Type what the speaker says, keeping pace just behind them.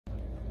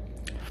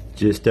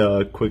Just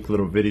a quick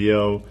little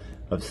video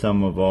of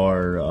some of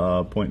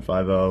our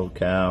 .50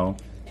 cal.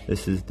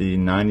 This is the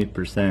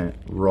 90%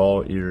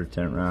 raw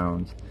irritant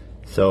rounds.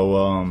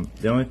 So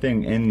the only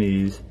thing in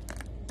these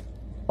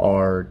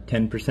are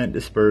 10%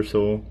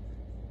 dispersal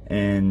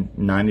and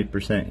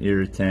 90%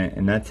 irritant,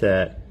 and that's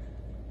at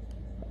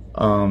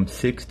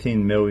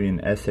 16 million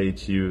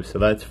SHU. So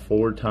that's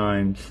 4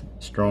 times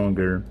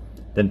stronger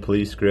than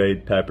police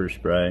grade pepper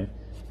spray.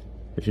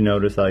 If you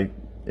notice, like,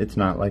 it's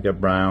not like a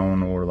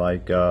brown or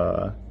like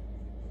a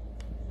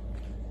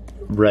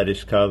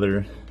reddish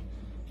color,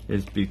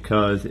 is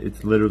because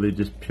it's literally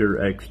just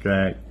pure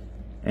extract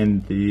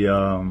and the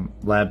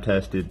lab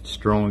tested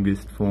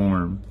strongest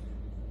form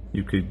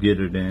you could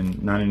get it in,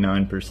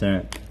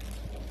 99%.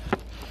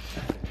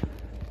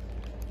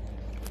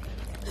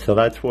 So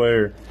that's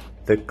where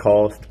the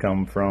cost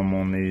come from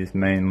on these,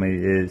 mainly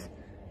is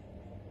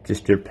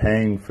just you're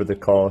paying for the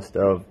cost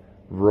of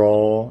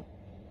raw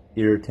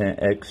irritant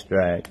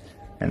extract,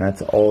 and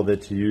that's all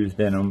that's used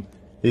in them.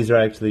 These are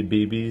actually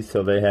BBs,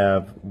 so they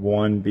have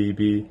one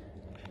BB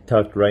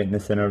tucked right in the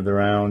center of the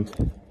round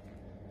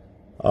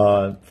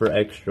for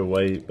extra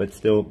weight, but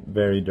still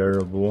very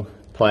durable.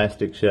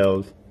 Plastic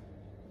shells,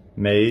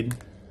 made,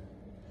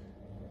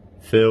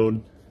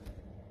 filled,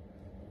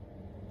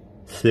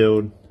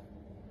 sealed,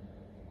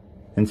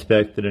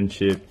 inspected, and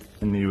shipped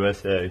in the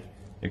USA.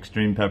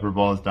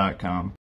 ExtremePepperBalls.com.